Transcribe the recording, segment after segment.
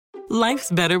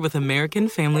Life's better with American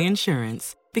Family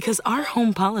Insurance because our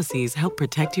home policies help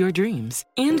protect your dreams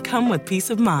and come with peace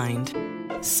of mind.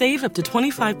 Save up to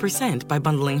 25% by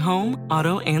bundling home,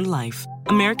 auto, and life.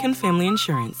 American Family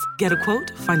Insurance. Get a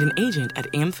quote, find an agent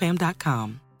at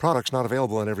amfam.com. Products not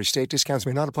available in every state. Discounts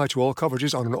may not apply to all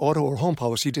coverages on an auto or home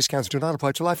policy. Discounts do not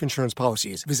apply to life insurance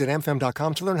policies. Visit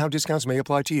amfam.com to learn how discounts may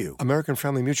apply to you. American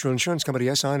Family Mutual Insurance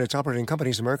Company, SI, and its operating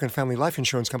companies, American Family Life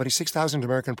Insurance Company, 6000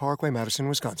 American Parkway, Madison,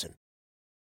 Wisconsin.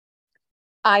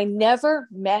 I never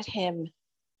met him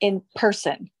in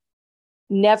person.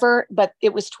 Never, but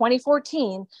it was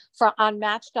 2014 on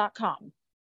Match.com.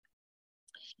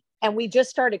 And we just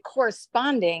started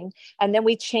corresponding, and then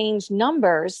we exchanged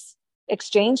numbers,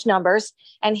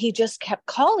 and he just kept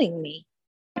calling me,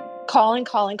 calling.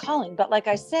 But like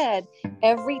I said,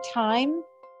 every time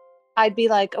I'd be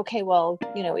like, okay, well,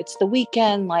 it's the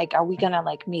weekend. Like, are we going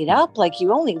to meet up? Like,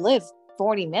 you only live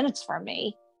 40 minutes from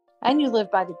me and you live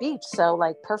by the beach. So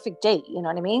perfect date, you know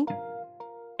what I mean?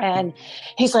 And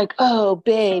he's like, oh,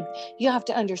 babe, you have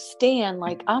to understand,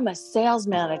 I'm a sales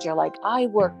manager. I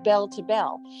work bell to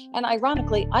bell. And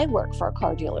ironically, I work for a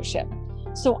car dealership.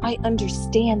 So I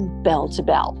understand bell to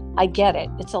bell. I get it.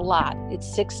 It's a lot.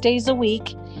 It's 6 days a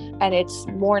week and it's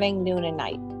morning, noon, and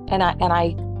night. And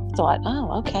I thought,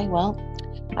 oh, okay, well,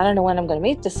 I don't know when I'm going to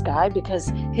meet this guy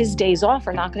because his days off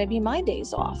are not going to be my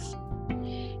days off.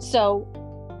 So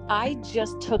I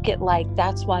just took it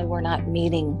that's why we're not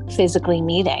physically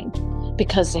meeting,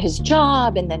 because of his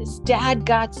job, and then his dad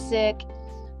got sick.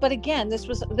 But again, this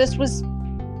was,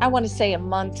 I want to say a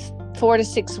month, 4 to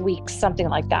 6 weeks, something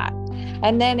like that.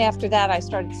 And then after that, I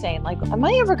started saying am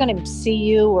I ever going to see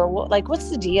you, or what's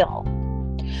the deal?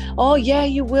 Oh yeah,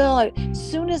 you will.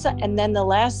 And then the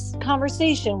last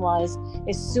conversation was,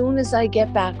 as soon as I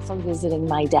get back from visiting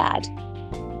my dad,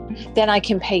 then I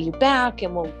can pay you back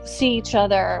and we'll see each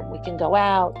other. We can go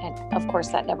out. And of course,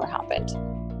 that never happened.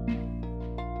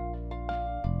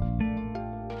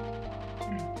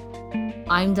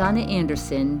 I'm Donna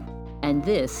Anderson, and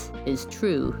this is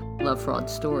True Love Fraud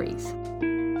Stories.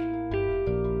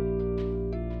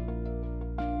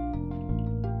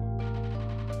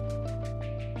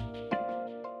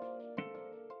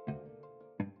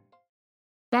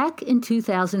 Back in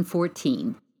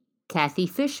 2014, Kathy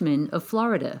Fishman of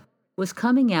Florida was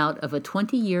coming out of a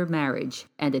 20-year marriage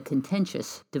and a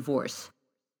contentious divorce.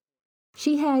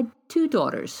 She had 2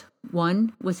 daughters.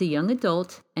 One was a young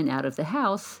adult and out of the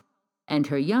house, and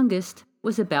her youngest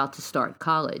was about to start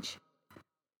college.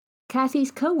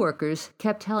 Kathy's coworkers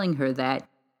kept telling her that,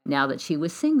 now that she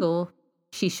was single,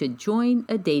 she should join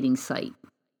a dating site.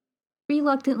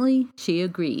 Reluctantly, she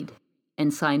agreed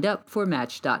and signed up for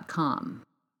Match.com.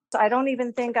 I don't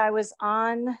even think I was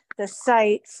on the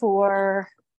site for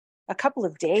a couple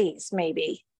of days,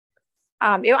 maybe.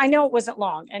 I know it wasn't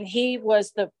long, and he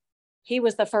was the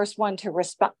first one to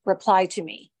reply to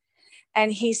me,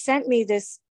 and he sent me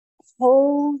this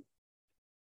whole,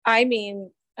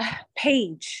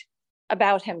 page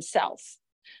about himself,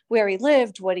 where he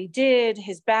lived, what he did,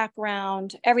 his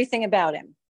background, everything about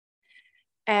him.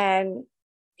 And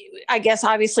I guess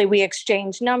obviously we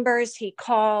exchanged numbers. He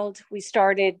called, we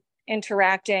started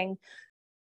interacting.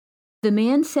 The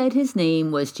man said his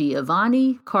name was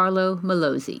Giovanni Carlo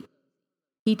Malozzi.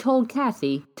 He told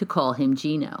Kathy to call him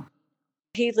Gino.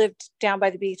 He lived down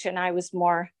by the beach and I was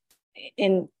more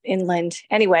inland.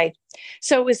 Anyway,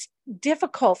 so it was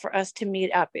difficult for us to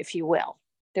meet up, if you will.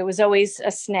 There was always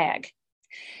a snag.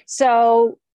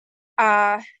 So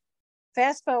fast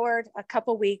forward a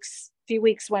few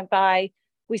weeks went by.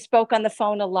 We spoke on the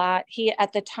phone a lot. He,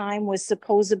 at the time, was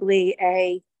supposedly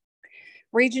a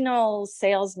regional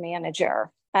sales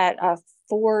manager at a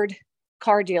Ford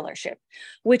car dealership,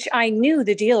 which I knew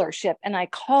the dealership, and I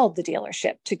called the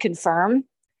dealership to confirm.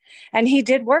 And he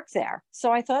did work there.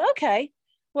 So I thought, okay,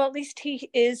 well, at least he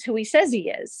is who he says he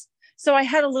is. So I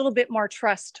had a little bit more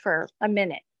trust for a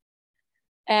minute.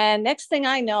 And next thing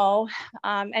I know,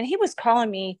 and he was calling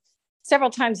me several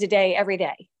times a day, every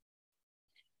day.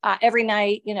 Every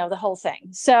night, the whole thing.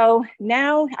 So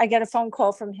now I get a phone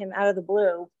call from him out of the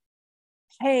blue.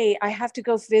 Hey, I have to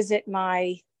go visit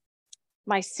my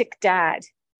sick dad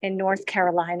in North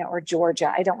Carolina or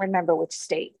Georgia. I don't remember which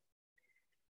state.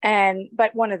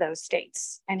 But one of those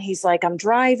states. And he's like, I'm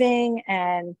driving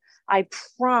and I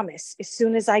promise as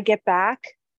soon as I get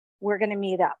back, we're going to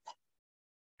meet up.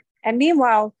 And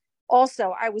meanwhile,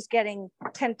 also, I was getting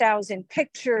 10,000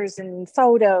 pictures and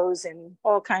photos and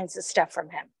all kinds of stuff from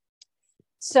him.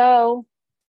 So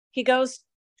he goes,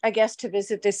 I guess, to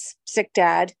visit this sick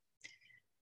dad.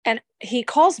 And he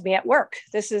calls me at work.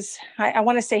 I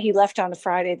want to say he left on a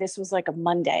Friday. This was like a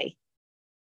Monday.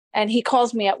 And he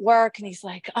calls me at work and he's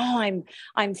like, oh,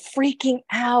 I'm freaking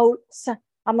out. So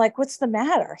I'm like, what's the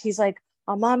matter? He's like,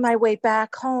 I'm on my way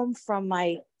back home from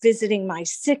visiting my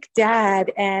sick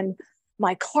dad, and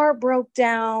my car broke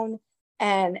down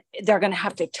and they're going to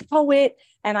have to tow it.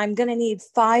 And I'm going to need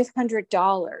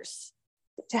 $500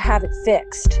 to have it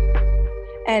fixed.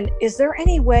 And is there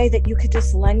any way that you could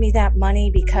just lend me that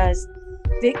money? Because,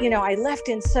 I left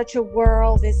in such a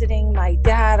whirl visiting my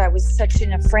dad. I was such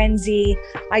in a frenzy.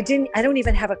 I don't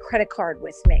even have a credit card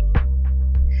with me.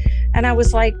 And I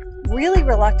was like really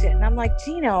reluctant. And I'm like,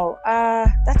 Gino,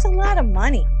 that's a lot of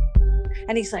money.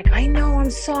 And he's like, I know, I'm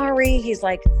sorry. He's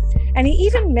like, and he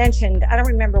even mentioned, I don't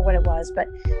remember what it was, but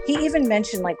he even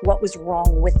mentioned like what was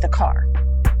wrong with the car.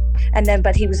 And then,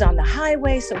 but he was on the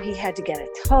highway, so he had to get a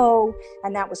tow,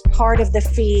 and that was part of the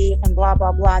fee, and blah,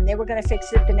 blah, blah. And they were going to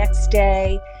fix it the next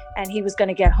day, and he was going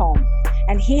to get home.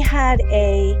 And he had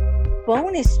a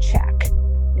bonus check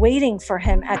waiting for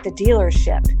him at the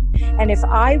dealership. And if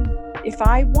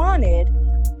I wanted,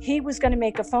 he was going to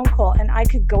make a phone call, and I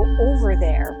could go over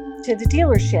there to the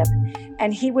dealership,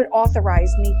 and he would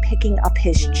authorize me picking up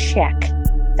his check.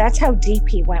 That's how deep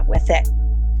he went with it.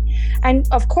 And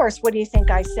of course, what do you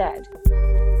think I said?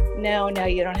 No,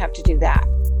 you don't have to do that.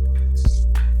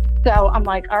 So I'm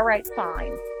like, all right,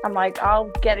 fine. I'm like, I'll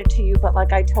get it to you. But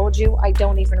like I told you, I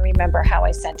don't even remember how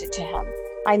I sent it to him.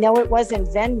 I know it wasn't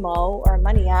Venmo or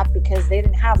Money App because they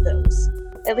didn't have those.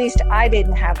 At least I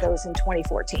didn't have those in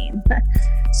 2014.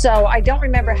 So I don't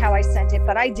remember how I sent it,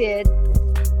 but I did.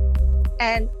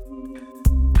 And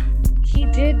he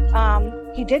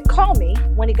did call me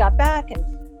when he got back and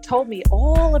told me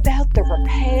all about the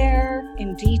repair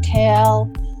in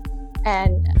detail.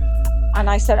 And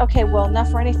I said, okay, well, not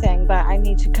for anything, but I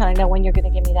need to kind of know when you're going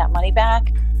to give me that money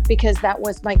back, because that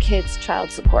was my kids'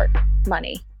 child support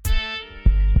money.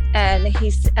 And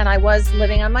I was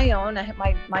living on my own.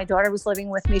 My daughter was living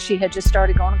with me. She had just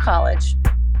started going to college.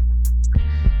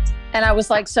 And I was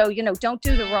like, so, don't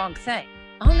do the wrong thing.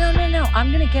 Oh, no.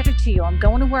 I'm going to get it to you. I'm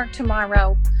going to work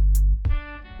tomorrow.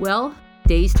 Well,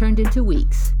 days turned into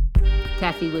weeks.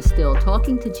 Kathy was still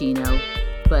talking to Gino,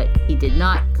 but he did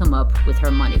not come up with her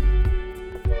money.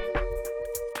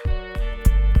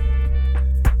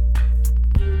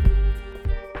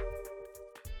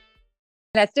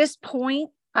 At this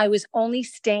point, I was only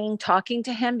staying talking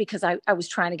to him because I was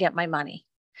trying to get my money.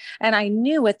 And I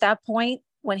knew at that point,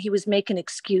 when he was making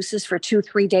excuses for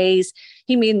 2-3 days,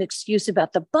 he made an excuse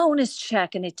about the bonus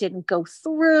check and it didn't go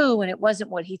through and it wasn't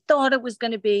what he thought it was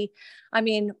going to be. I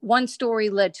mean, one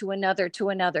story led to another, to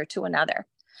another, to another.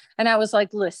 And I was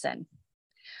like, listen,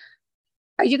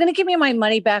 are you going to give me my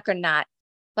money back or not?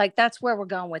 Like, that's where we're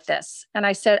going with this. And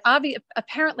I said,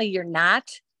 apparently you're not.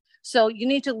 So you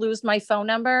need to lose my phone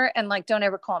number and like, don't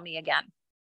ever call me again.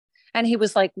 And he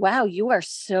was like, wow, you are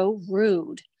so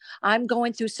rude. I'm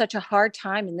going through such a hard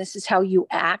time and this is how you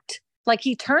act. Like,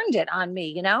 he turned it on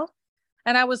me,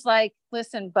 And I was like,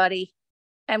 listen, buddy.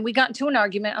 And we got into an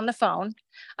argument on the phone.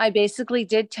 I basically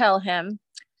did tell him,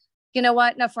 you know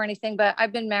what, not for anything, but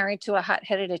I've been married to a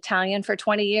hot-headed Italian for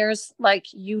 20 years. Like,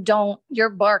 your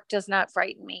bark does not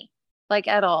frighten me, like,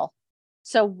 at all.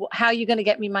 So how are you going to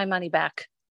get me my money back?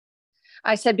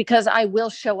 I said, because I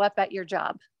will show up at your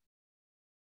job.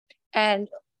 And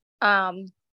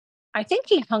I think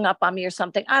he hung up on me or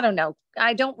something. I don't know.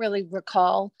 I don't really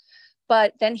recall.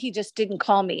 But then he just didn't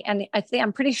call me. And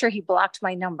I'm pretty sure he blocked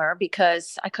my number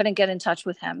because I couldn't get in touch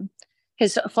with him.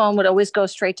 His phone would always go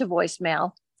straight to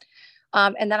voicemail.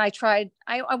 And then I tried,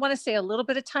 I want to say a little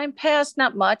bit of time passed,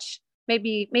 not much,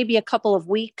 maybe a couple of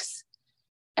weeks.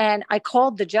 And I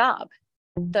called the job,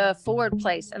 the Ford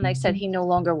place, and they said he no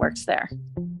longer works there.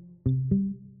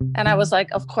 And I was like,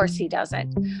 of course he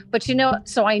doesn't. But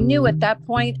so I knew at that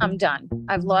point, I'm done.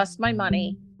 I've lost my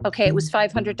money. Okay, it was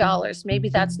 $500. Maybe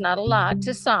that's not a lot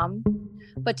to some,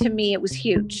 but to me, it was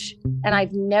huge. And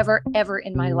I've never, ever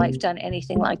in my life done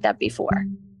anything like that before.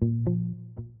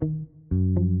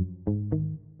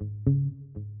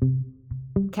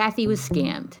 Kathy was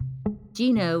scammed.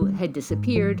 Gino had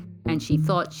disappeared, and she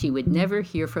thought she would never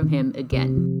hear from him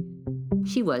again.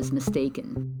 She was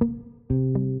mistaken.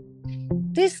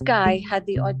 This guy had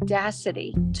the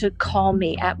audacity to call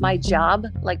me at my job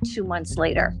like 2 months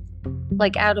later,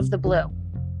 like out of the blue,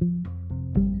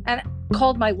 and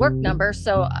called my work number.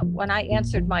 So when I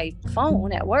answered my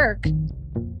phone at work,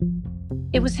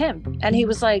 it was him. And he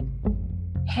was like,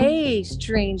 hey,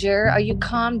 stranger, are you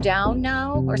calmed down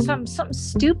now? Or something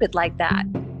stupid like that.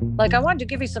 Like, I wanted to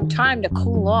give you some time to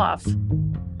cool off.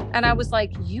 And I was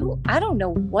like, I don't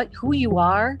know who you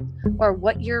are or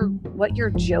what your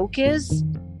joke is.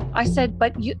 I said,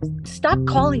 but you stop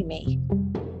calling me.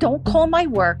 don't call my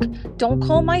work, don't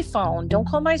call my phone, don't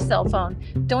call my cell phone,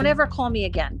 don't ever call me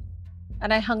again.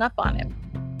 And I hung up on him.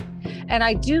 And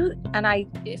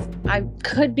if I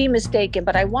could be mistaken,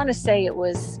 but I want to say it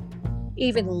was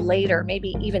even later,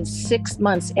 maybe even 6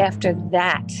 months after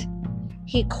that,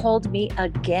 he called me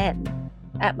again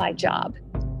at my job.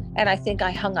 And I think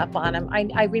I hung up on him.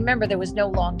 I remember there was no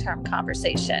long-term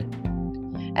conversation.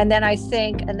 And then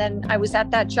I was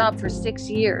at that job for 6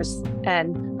 years,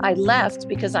 and I left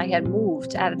because I had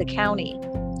moved out of the county.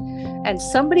 And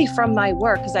somebody from my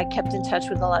work, because I kept in touch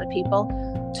with a lot of people,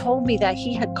 told me that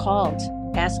he had called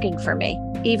asking for me,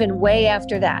 even way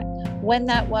after that. When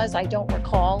that was, I don't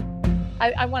recall.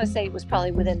 I want to say it was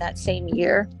probably within that same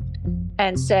year,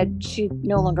 and said she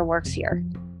no longer works here.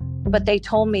 But they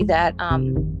told me that,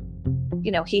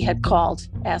 he had called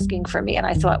asking for me. And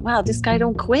I thought, wow, this guy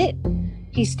don't quit.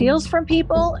 He steals from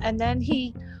people, and then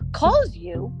he calls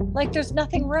you like there's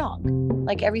nothing wrong,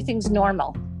 like everything's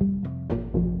normal.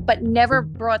 But never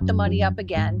brought the money up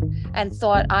again, and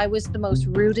thought I was the most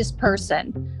rudest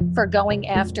person for going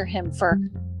after him for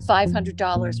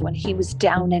 $500 when he was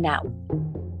down and out.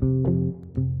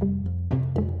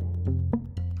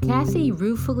 Kathy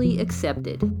ruefully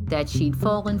accepted that she'd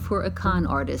fallen for a con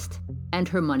artist and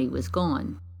her money was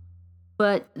gone.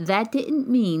 But that didn't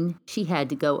mean she had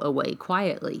to go away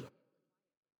quietly.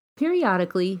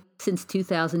 Periodically, since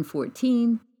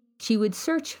 2014, she would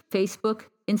search Facebook,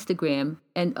 Instagram,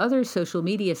 and other social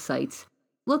media sites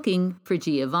looking for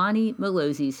Giovanni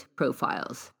Malozzi's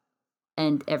profiles.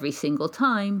 And every single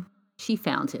time, she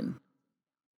found him.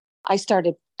 I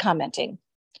started commenting,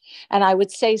 and I would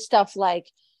say stuff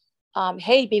like,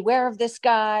 hey, beware of this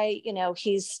guy.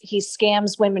 He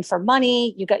scams women for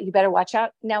money. You better watch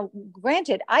out. Now,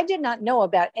 granted, I did not know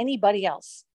about anybody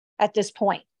else at this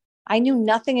point. I knew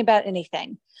nothing about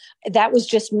anything. That was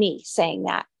just me saying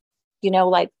that,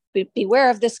 like, beware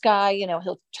of this guy.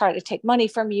 He'll try to take money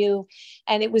from you.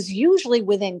 And it was usually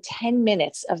within 10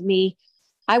 minutes of me,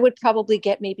 I would probably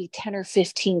get maybe 10 or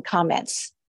 15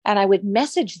 comments, and I would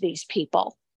message these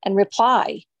people and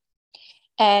reply,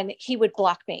 and he would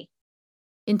block me.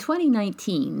 In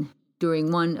 2019,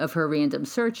 during one of her random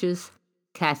searches,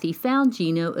 Kathy found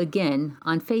Gino again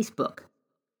on Facebook.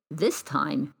 This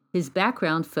time, his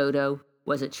background photo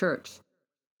was at church.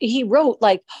 He wrote,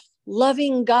 like,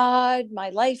 loving God, my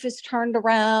life is turned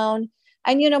around.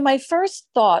 And, my first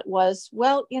thought was,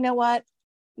 well, you know what?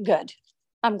 Good.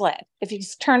 I'm glad if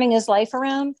he's turning his life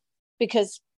around,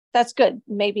 because that's good.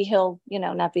 Maybe he'll,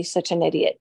 not be such an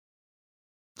idiot.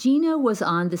 Gino was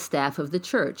on the staff of the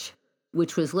church,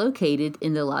 which was located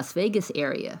in the Las Vegas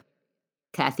area.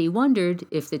 Kathy wondered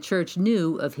if the church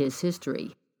knew of his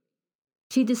history.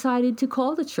 She decided to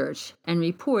call the church and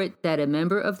report that a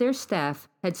member of their staff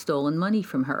had stolen money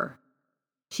from her.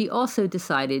 She also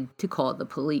decided to call the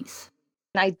police.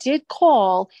 I did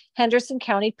call Henderson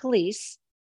County Police,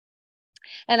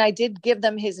 and I did give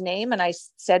them his name, and I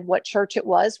said what church it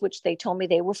was, which they told me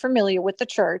they were familiar with the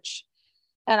church.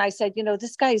 And I said,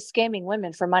 this guy is scamming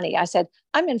women for money. I said,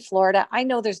 I'm in Florida. I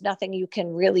know there's nothing you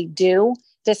can really do.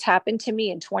 This happened to me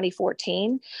in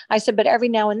 2014. I said, but every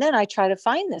now and then I try to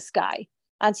find this guy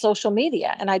on social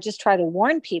media, and I just try to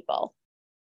warn people.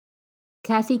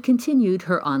 Kathy continued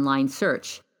her online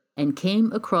search and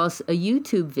came across a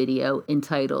YouTube video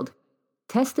entitled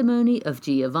Testimony of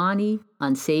Giovanni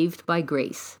Unsaved by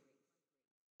Grace.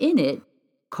 In it,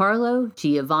 Carlo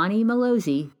Giovanni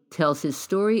Malozzi tells his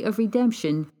story of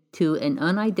redemption to an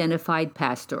unidentified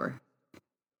pastor.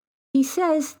 He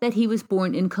says that he was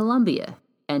born in Colombia,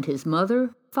 and his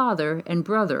mother, father, and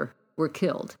brother were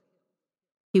killed.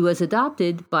 He was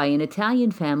adopted by an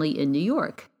Italian family in New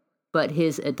York, but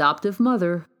his adoptive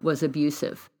mother was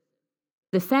abusive.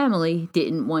 The family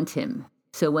didn't want him,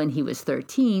 so when he was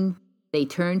 13, they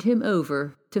turned him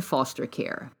over to foster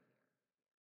care.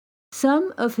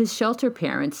 Some of his shelter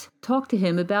parents talked to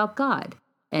him about God,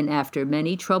 and after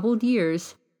many troubled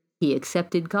years, he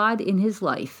accepted God in his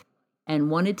life and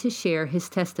wanted to share his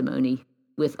testimony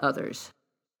with others.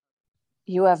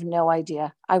 You have no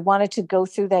idea. I wanted to go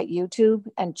through that YouTube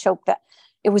and choke that.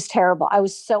 It was terrible. I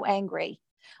was so angry.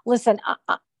 Listen,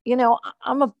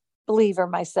 I'm a believer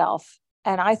myself.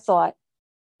 And I thought,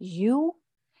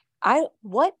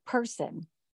 what person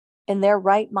in their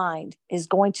right mind is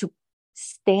going to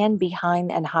stand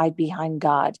behind and hide behind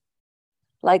God?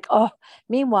 Like,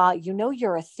 meanwhile,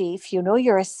 you're a thief,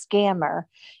 you're a scammer,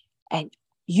 and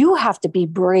you have to be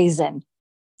brazen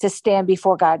to stand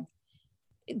before God.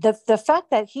 The fact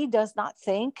that he does not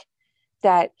think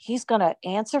that he's going to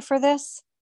answer for this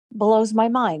blows my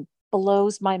mind,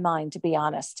 to be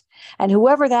honest. And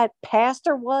whoever that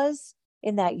pastor was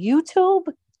in that YouTube,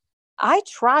 I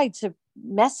tried to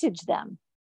message them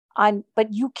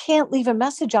but you can't leave a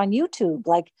message on YouTube.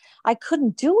 Like, I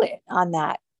couldn't do it on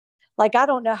that. Like, I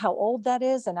don't know how old that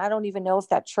is. And I don't even know if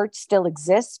that church still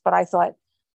exists, but I thought,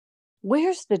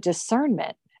 where's the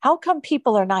discernment? How come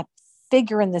people are not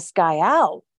figuring this guy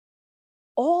out?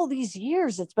 All these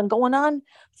years it's been going on,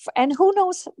 and who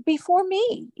knows before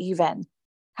me even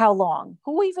how long?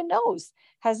 Who even knows?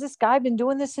 Has this guy been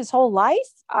doing this his whole life?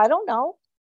 I don't know.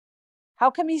 How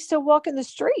come he's still walking the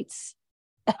streets?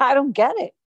 I don't get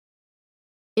it.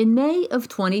 In May of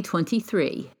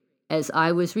 2023, as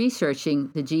I was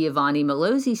researching the Giovanni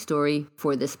Malozzi story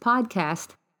for this podcast,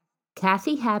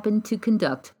 Kathy happened to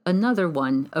conduct another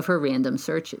one of her random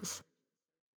searches.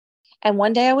 And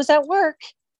one day I was at work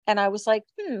and I was like,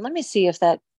 let me see if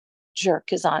that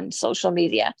jerk is on social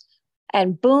media.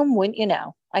 And boom, wouldn't you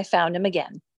know, I found him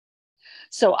again.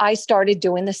 So I started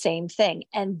doing the same thing.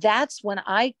 And that's when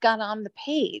I got on the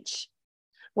page,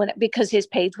 because his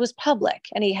page was public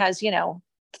and he has,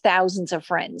 thousands of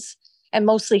friends and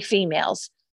mostly females.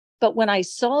 But when I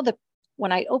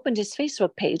opened his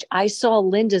Facebook page, I saw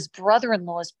Linda's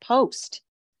brother-in-law's post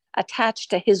attached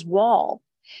to his wall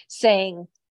saying,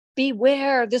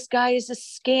 beware, this guy is a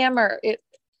scammer.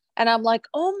 And I'm like,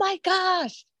 oh my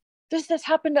gosh, this has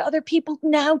happened to other people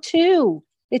now too.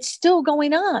 It's still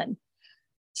going on.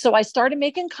 So I started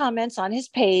making comments on his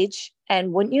page,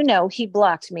 and wouldn't you know, he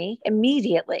blocked me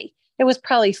immediately. It was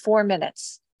probably 4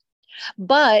 minutes.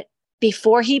 But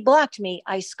before he blocked me,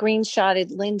 I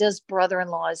screenshotted Linda's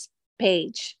brother-in-law's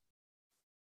page,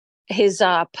 his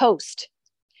post.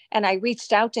 And I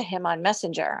reached out to him on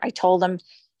Messenger. I told him,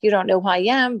 you don't know who I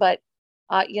am, but,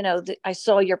 I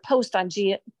saw your post on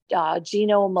Gino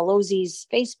Malozzi's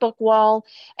Facebook wall.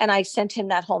 And I sent him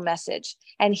that whole message.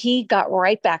 And he got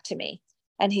right back to me.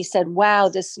 And he said, wow,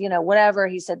 this, whatever.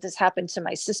 He said, this happened to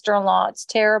my sister-in-law. It's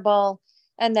terrible.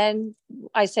 And then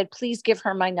I said, please give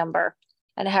her my number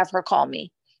and have her call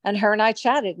me. And her and I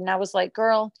chatted. And I was like,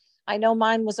 girl, I know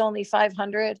mine was only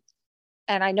 500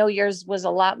 and I know yours was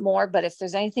a lot more. But if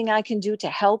there's anything I can do to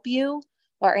help you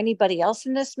or anybody else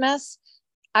in this mess,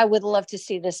 I would love to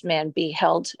see this man be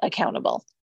held accountable.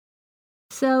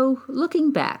 So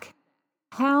looking back,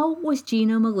 how was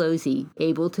Gino Malozzi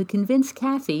able to convince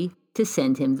Kathy to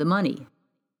send him the money?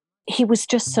 He was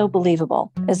just so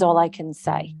believable, is all I can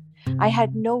say. I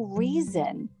had no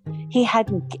reason.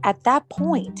 At that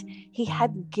point, he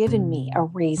hadn't given me a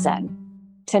reason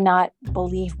to not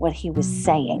believe what he was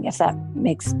saying, if that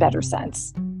makes better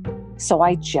sense. So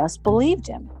I just believed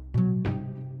him.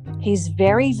 He's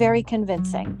very, very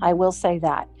convincing. I will say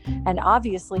that. And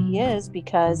obviously he is,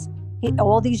 because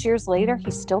all these years later,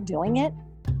 he's still doing it.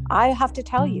 I have to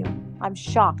tell you, I'm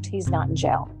shocked he's not in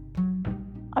jail.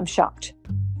 I'm shocked.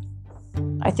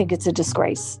 I think it's a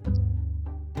disgrace.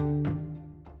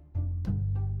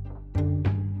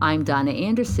 I'm Donna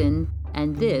Anderson,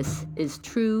 and this is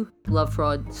True Love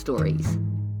Fraud Stories.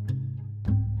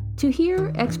 To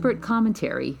hear expert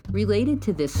commentary related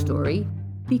to this story,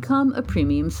 become a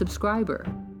premium subscriber.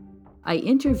 I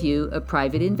interview a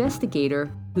private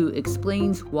investigator who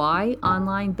explains why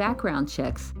online background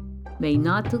checks may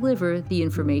not deliver the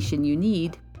information you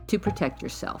need to protect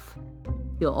yourself.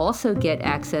 You'll also get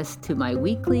access to my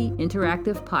weekly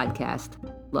interactive podcast,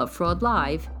 Love Fraud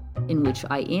Live, in which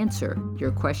I answer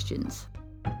your questions.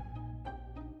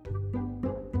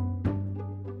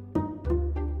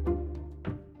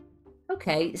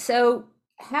 Okay, so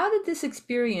how did this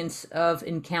experience of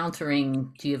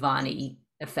encountering Giovanni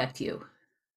affect you?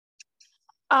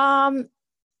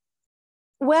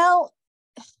 Well,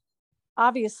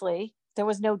 obviously, there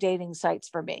was no dating sites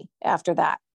for me after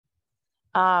that.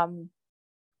 I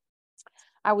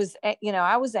was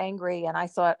angry, and I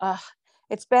thought,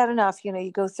 it's bad enough,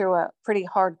 you go through a pretty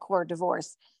hardcore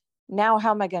divorce. Now,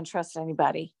 how am I going to trust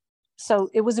anybody? So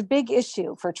it was a big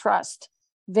issue for trust,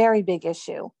 very big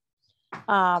issue.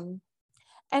 And,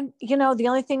 the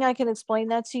only thing I can explain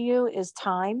that to you is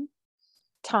time.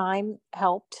 Time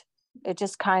helped. It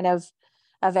just kind of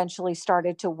eventually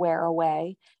started to wear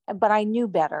away, but I knew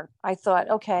better. I thought,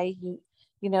 okay,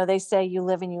 they say you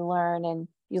live and you learn, and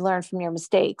you learn from your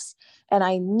mistakes. And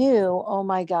I knew, oh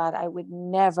my God, I would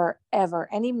never, ever,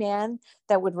 any man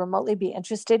that would remotely be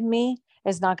interested in me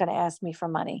is not going to ask me for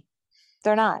money.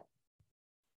 They're not.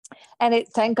 And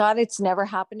thank God it's never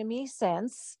happened to me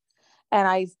since. And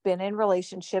I've been in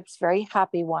relationships, very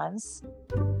happy ones.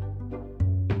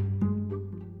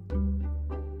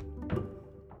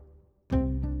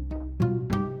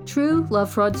 True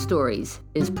Love Fraud Stories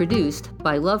is produced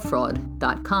by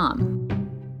lovefraud.com.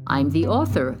 I'm the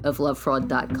author of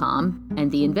lovefraud.com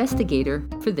and the investigator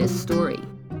for this story.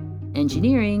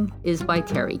 Engineering is by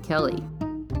Terry Kelly.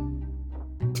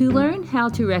 To learn how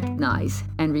to recognize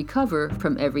and recover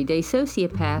from everyday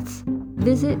sociopaths,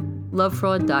 visit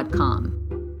lovefraud.com.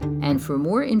 And for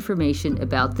more information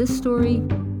about this story,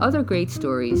 other great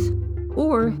stories,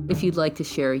 or if you'd like to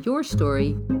share your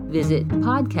story, visit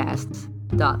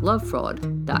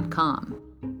podcasts.lovefraud.com.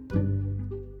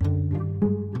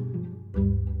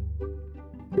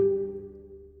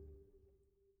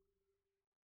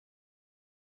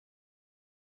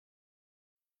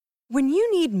 When you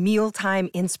need mealtime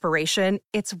inspiration,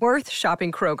 it's worth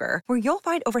shopping Kroger, where you'll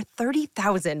find over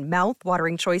 30,000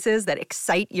 mouth-watering choices that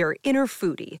excite your inner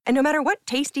foodie. And no matter what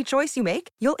tasty choice you make,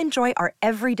 you'll enjoy our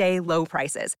everyday low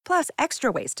prices, plus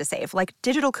extra ways to save, like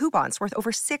digital coupons worth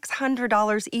over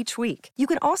 $600 each week. You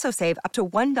can also save up to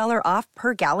 $1 off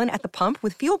per gallon at the pump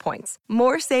with fuel points.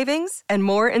 More savings and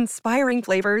more inspiring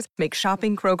flavors make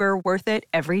shopping Kroger worth it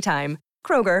every time.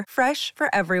 Kroger, fresh for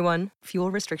everyone.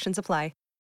 Fuel restrictions apply.